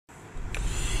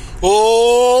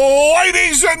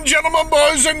Ladies and gentlemen,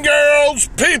 boys and girls,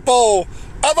 people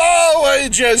of all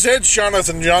ages, it's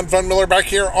Jonathan John Von Miller back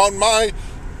here on my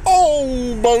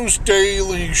almost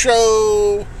daily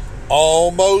show,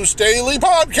 almost daily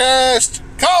podcast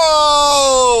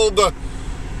called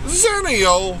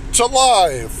Zennial to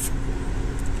Life,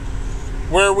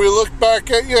 where we look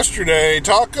back at yesterday,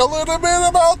 talk a little bit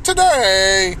about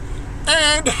today,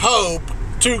 and hope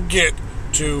to get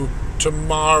to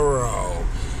tomorrow.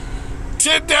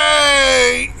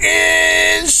 Today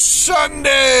is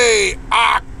Sunday,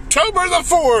 October the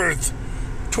 4th,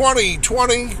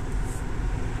 2020.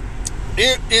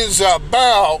 It is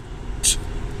about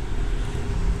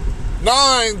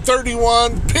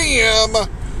 9:31 p.m.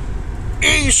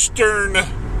 Eastern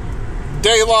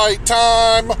Daylight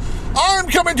Time. I'm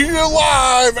coming to you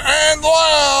live and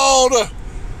loud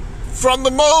from the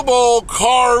Mobile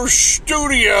Car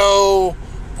Studio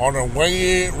on a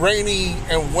rainy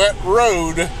and wet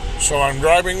road, so I'm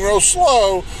driving real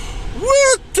slow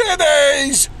with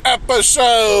today's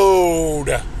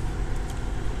episode.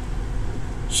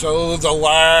 So the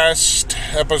last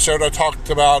episode I talked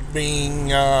about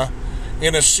being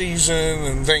in a season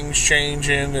and things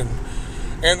changing, and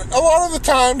a lot of the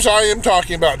times I am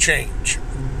talking about change,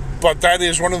 but that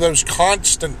is one of those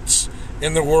constants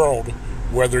in the world,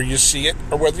 whether you see it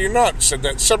or whether you're not. I've said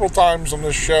that several times on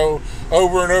this show,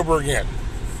 over and over again.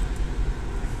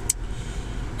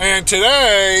 And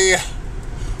today,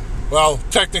 well,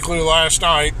 technically last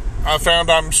night, I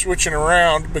found I'm switching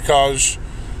around because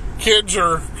kids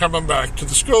are coming back to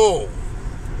the school.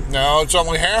 Now, it's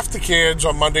only half the kids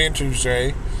on Monday and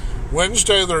Tuesday.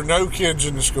 Wednesday, there are no kids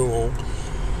in the school.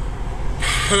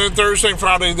 And then Thursday and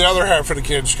Friday, the other half of the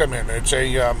kids come in. It's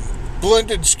a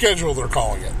blended schedule, they're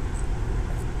calling it,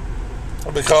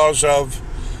 because of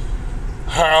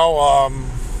how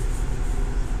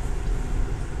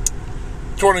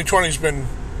 2020's been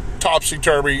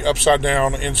topsy-turvy, upside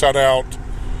down, inside out.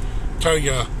 Tell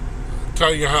you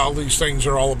how these things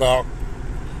are all about.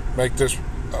 Make this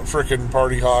frickin'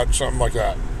 party hot, something like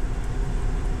that.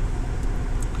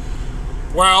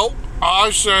 Well,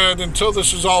 I said until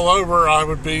this is all over, I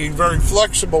would be very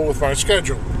flexible with my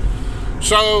schedule.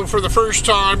 So, for the first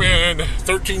time in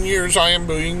 13 years, I am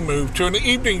being moved to an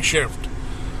evening shift,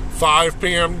 5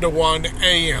 p.m. to 1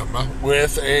 a.m.,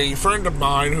 with a friend of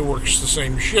mine who works the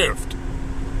same shift.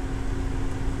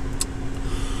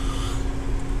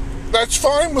 That's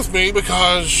fine with me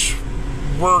because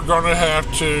we're going to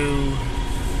have to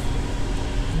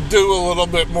do a little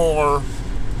bit more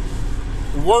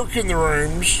work in the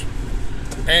rooms,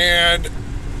 and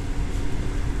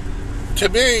to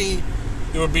me,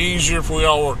 it would be easier if we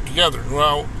all worked together.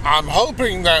 Well, I'm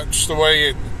hoping that's the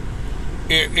way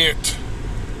it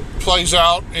plays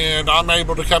out, and I'm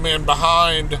able to come in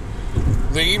behind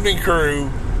the evening crew,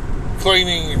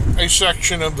 cleaning a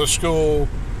section of the school,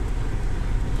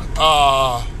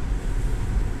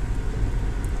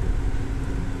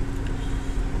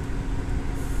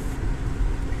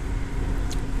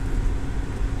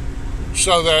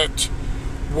 so that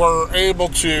we're able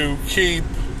to keep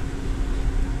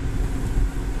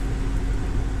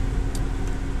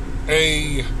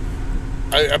a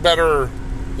better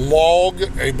log,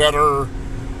 a better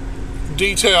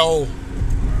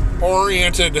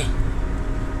detail-oriented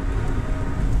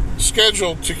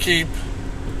schedule to keep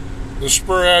the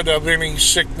spread of any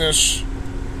sickness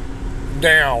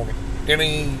down,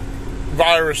 any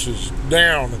viruses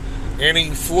down,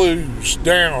 any flus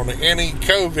down, any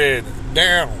COVID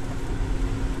down.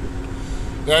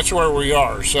 That's where we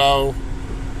are. So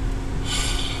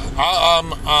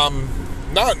I'm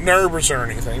not nervous or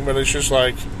anything, but it's just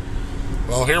like,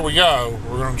 well, here we go.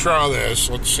 We're going to try this.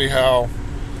 Let's see how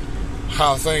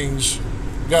things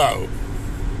go.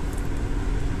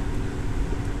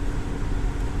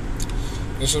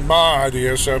 This is my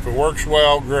idea, so if it works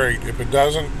well, great. If it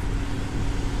doesn't,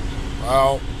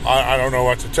 well, I don't know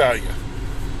what to tell you.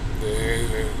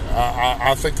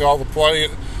 I think all the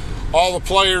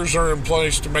players are in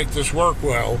place to make this work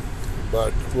well,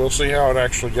 but we'll see how it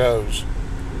actually goes.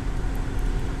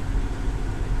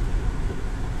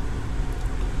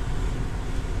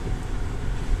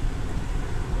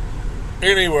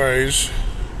 Anyways,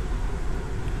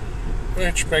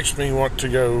 which makes me want to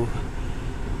go.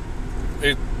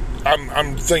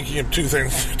 I'm thinking of two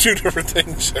different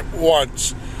things at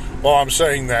once while I'm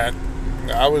saying that.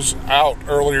 I was out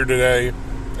earlier today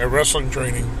at wrestling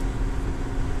training,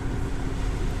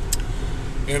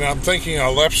 and I'm thinking I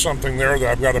left something there that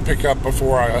I've got to pick up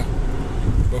before I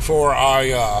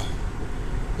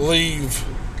leave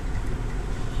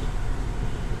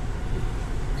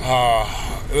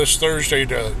this Thursday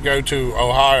to go to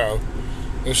Ohio.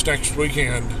 This next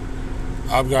weekend,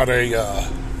 I've got a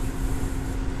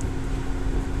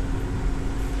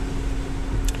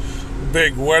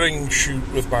big wedding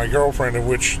shoot with my girlfriend, in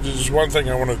which this is one thing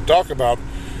I want to talk about,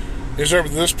 is over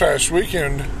this past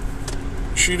weekend,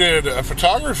 she did a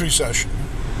photography session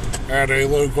at a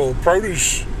local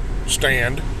produce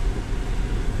stand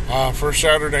for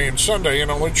Saturday and Sunday, and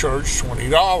only charged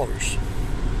 $20.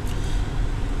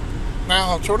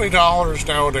 Now, $20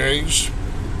 nowadays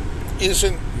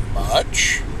isn't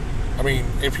much. I mean,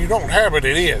 if you don't have it,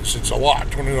 it is. It's a lot.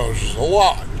 $20 is a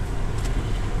lot.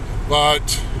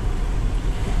 But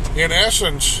in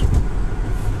essence,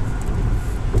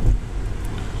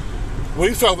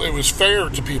 we felt it was fair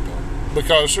to people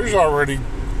because people already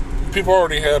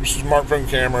have smartphone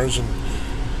cameras and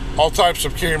all types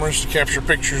of cameras to capture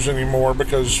pictures anymore,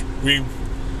 because we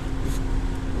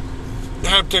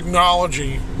have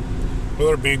technology,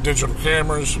 whether it be digital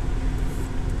cameras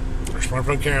or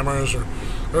smartphone cameras, or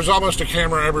there's almost a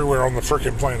camera everywhere on the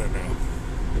frickin' planet now.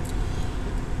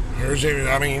 There's even,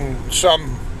 I mean,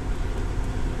 some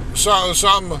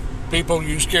people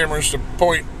use cameras to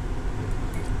point.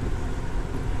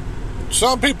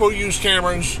 Some people use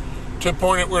cameras to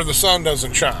point it where the sun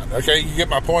doesn't shine. Okay, you get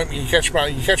my point. You catch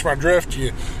my drift.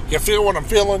 You feel what I'm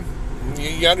feeling.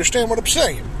 You understand what I'm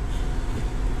saying.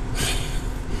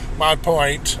 My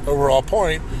point, overall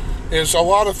point, is a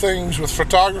lot of things with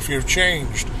photography have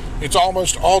changed. It's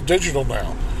almost all digital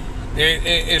now.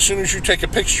 As soon as you take a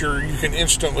picture, you can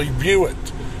instantly view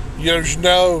it. There's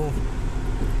no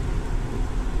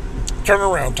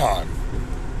turnaround time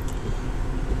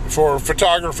for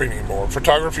photography anymore.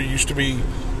 Photography used to be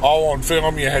all on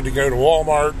film. You had to go to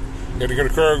Walmart, you had to go to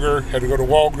Kroger, you had to go to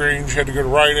Walgreens, you had to go to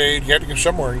Rite Aid, you had to go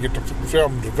somewhere and get the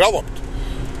film developed.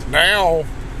 Now,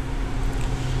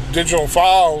 digital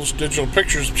files, digital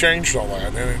pictures have changed all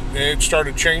that, and it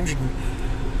started changing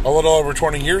a little over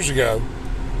 20 years ago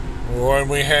when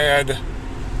we had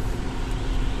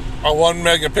a 1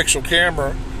 megapixel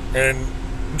camera, and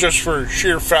just for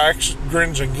sheer facts,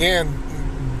 grins and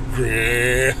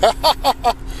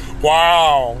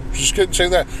wow, just couldn't say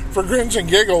that. For grins and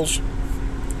giggles,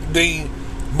 the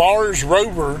Mars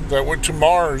rover that went to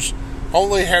Mars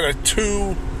only had a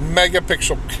 2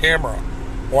 megapixel camera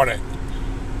on it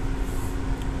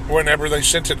whenever they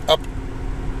sent it up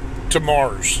to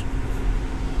Mars.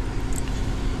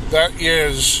 That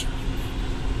is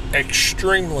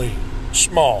extremely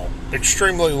small,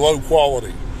 extremely low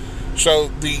quality. So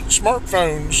the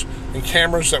smartphones and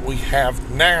cameras that we have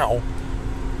now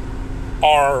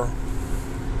are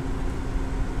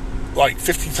like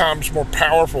 50 times more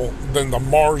powerful than the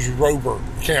Mars rover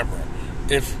camera.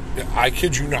 If I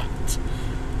kid you not.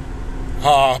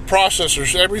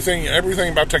 Processors, everything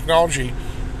about technology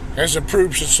has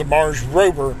improved since the Mars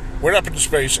rover went up into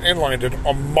space and landed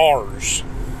on Mars.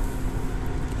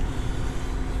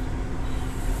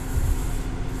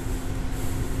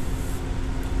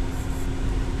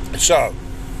 So,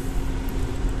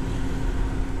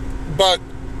 but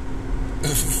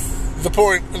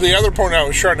the other point I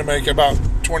was trying to make about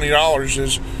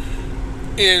 $20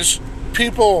 is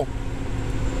people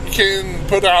can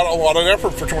put out a lot of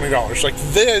effort for $20. Like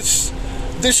this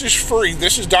is free.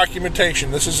 This is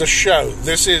documentation. This is a show.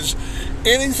 This is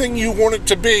anything you want it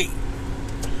to be.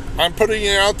 I'm putting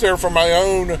it out there for my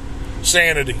own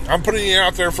sanity. I'm putting it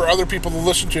out there for other people to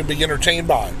listen to and be entertained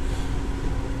by.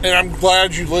 And I'm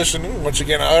glad you listen. Once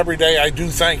again, every day I do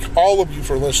thank all of you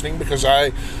for listening, because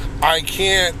I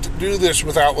can't do this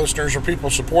without listeners or people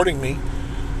supporting me.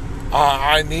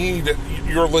 I need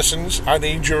your listens. I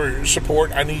need your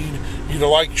support. I need you to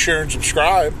like, share, and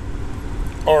subscribe.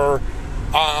 Or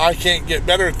I can't get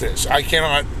better at this. I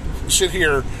cannot sit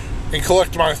here and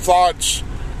collect my thoughts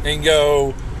and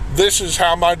go, this is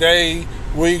how my day,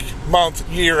 week, month,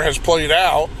 year has played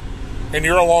out, and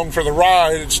you're along for the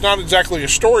ride. It's not exactly a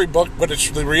storybook, but it's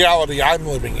the reality I'm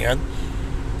living in.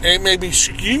 It may be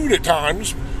skewed at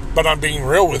times, but I'm being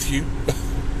real with you.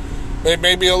 It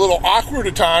may be a little awkward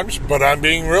at times, but I'm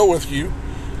being real with you.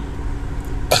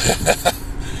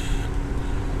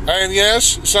 And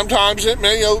yes, sometimes it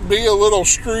may be a little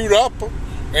screwed up,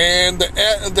 and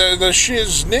the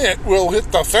shiznit will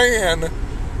hit the fan,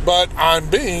 but I'm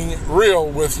being real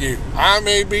with you. I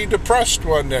may be depressed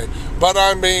one day, but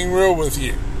I'm being real with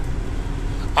you.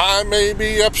 I may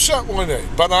be upset one day,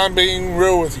 but I'm being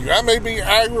real with you. I may be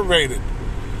aggravated.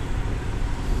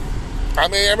 I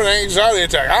may have an anxiety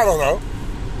attack. I don't know.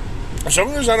 As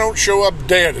long as I don't show up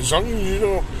dead, as long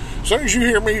as you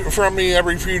hear from me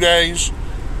every few days,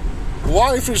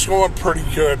 life is going pretty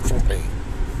good for me.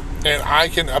 And I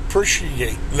can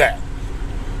appreciate that.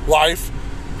 Life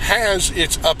has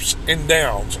its ups and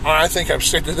downs. I think I've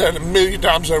stated that a million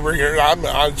times over here. I'm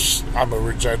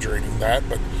over-exaggerating that,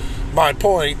 but my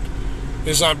point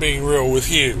is I'm being real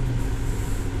with you.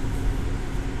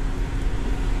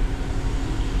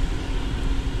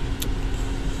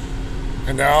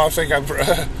 And now I think I'm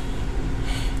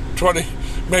 20.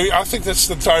 Maybe I think that's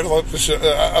the title of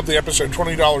the episode.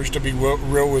 $20 to be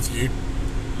real with you.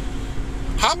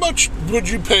 How much would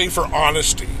you pay for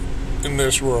honesty in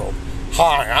this world?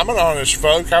 Hi, I'm an honest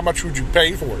folk. How much would you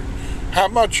pay for it? How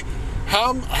much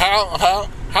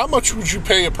would you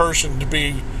pay a person to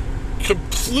be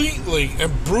completely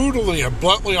and brutally and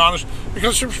bluntly honest?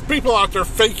 Because there's people out there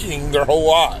faking their whole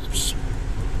lives.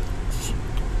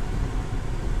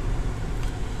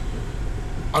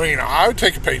 I mean, I would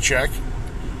take a paycheck.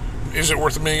 Is it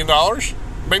worth $1 million?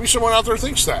 Maybe someone out there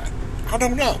thinks that. I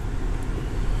don't know.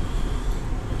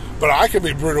 But I can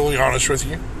be brutally honest with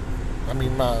you. I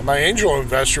mean, my angel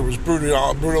investor was brutally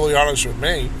honest with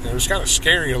me. It was kind of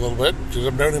scary a little bit because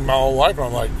I've known him my whole life. And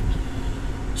I'm like,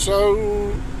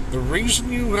 so the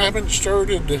reason you haven't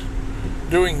started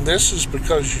doing this is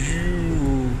because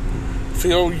you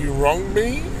feel you wronged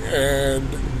me? And,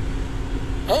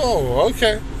 oh,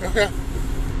 okay.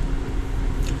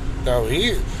 No,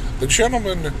 the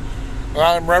gentleman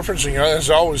I'm referencing has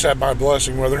always had my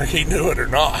blessing, whether he knew it or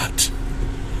not.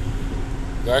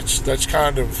 That's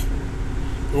kind of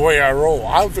the way I roll.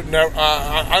 I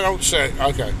don't say,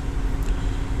 okay.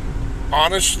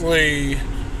 Honestly,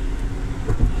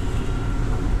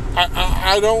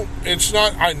 I don't, it's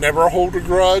not, I never hold a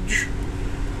grudge,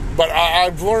 but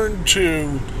I've learned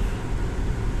to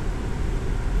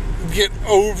get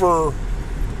over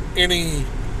any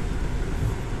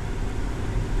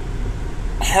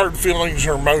hard feelings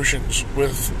or emotions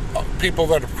with people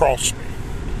that have crossed me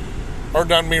or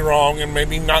done me wrong and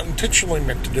maybe not intentionally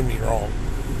meant to do me wrong.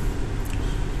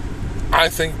 I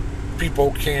think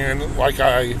people can, like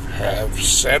I have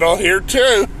said on here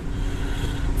too,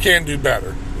 can do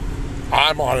better.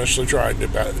 I'm honestly trying to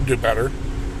do better.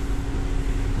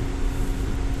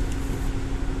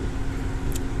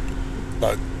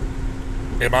 But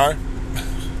am I?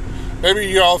 Maybe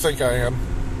y'all think I am.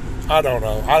 I don't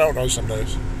know. I don't know some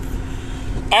days.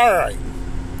 Alright.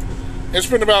 It's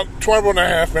been about 12 and a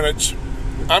half minutes.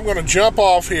 I'm going to jump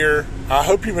off here. I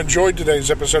hope you've enjoyed today's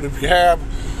episode. If you have,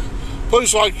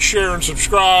 please like, share, and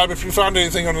subscribe. If you found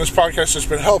anything on this podcast that's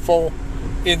been helpful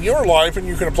in your life and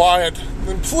you can apply it,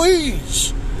 then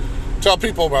please tell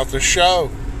people about this show.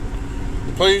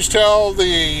 Please tell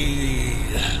the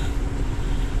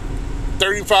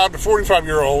 35 to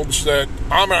 45-year-olds that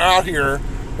I'm out here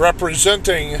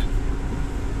representing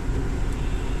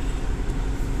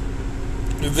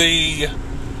the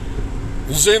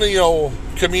Zennial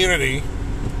community.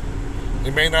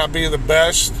 It may not be the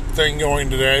best thing going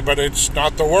today, but it's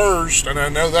not the worst, and I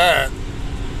know that.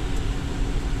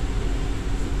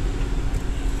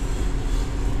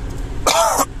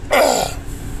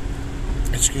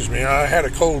 Excuse me, I had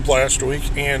a cold last week,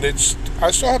 and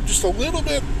I still have just a little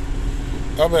bit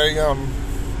of a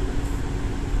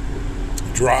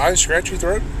dry, scratchy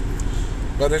throat,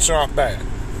 but it's not bad.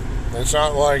 It's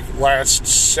not like last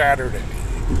Saturday,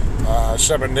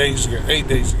 8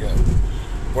 days ago,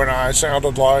 when I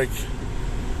sounded like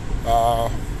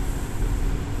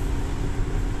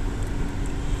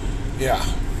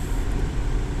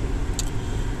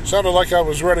sounded like I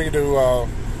was ready to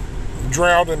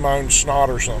drown in my own snot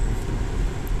or something.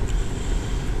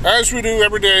 As we do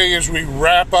every day as we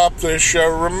wrap up this show,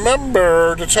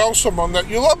 remember to tell someone that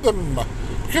you love them,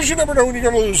 because you never know when you're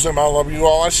going to lose them. I love you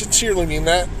all. I sincerely mean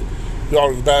that. You all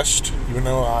are the best. Even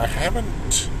though I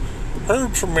haven't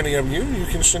heard from many of you, you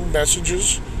can send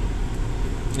messages.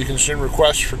 You can send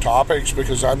requests for topics,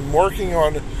 because I'm working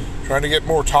on trying to get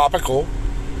more topical.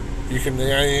 You can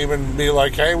even be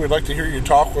like, hey, we'd like to hear you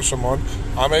talk with someone.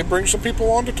 I may bring some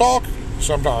people on to talk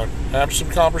sometime. Have some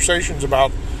conversations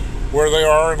about where they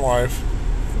are in life.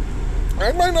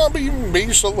 I might not even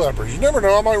be celebrities. You never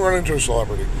know. I might run into a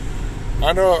celebrity.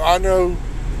 I know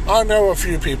a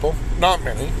few people. Not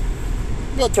many.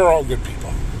 But they're all good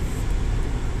people.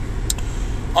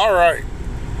 Alright.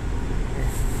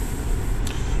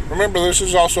 Remember, this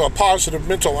is also a positive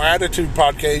mental attitude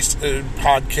podcast.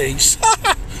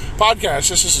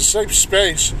 This is a safe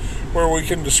space where we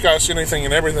can discuss anything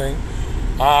and everything.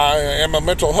 I am a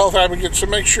mental health advocate, so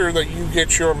make sure that you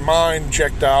get your mind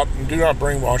checked out and do not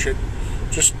brainwash it.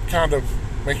 Just kind of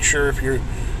make sure if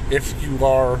you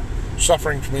are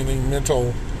suffering from any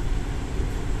mental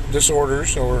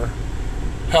disorders or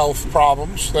health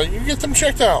problems, that you get them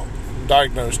checked out.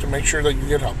 diagnosed, and make sure that you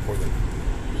get help with it.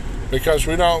 Because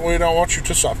we don't want you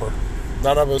to suffer.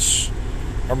 None of us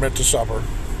are meant to suffer.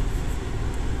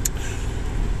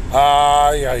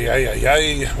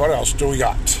 What else do we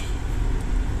got?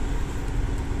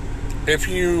 If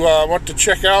you want to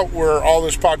check out where all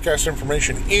this podcast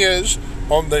information is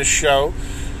on this show,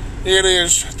 it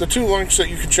is the two links that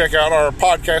you can check out are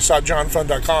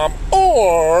podcast.johnfun.com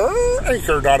or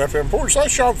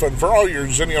anchor.fm/johnfun for all your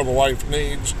Zennial Life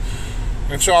needs.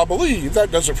 And so I believe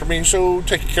that does it for me. So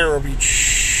take care of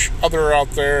each other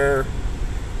out there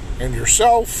and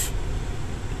yourself.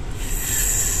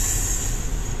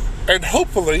 And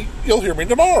hopefully you'll hear me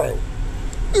tomorrow.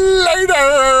 Later!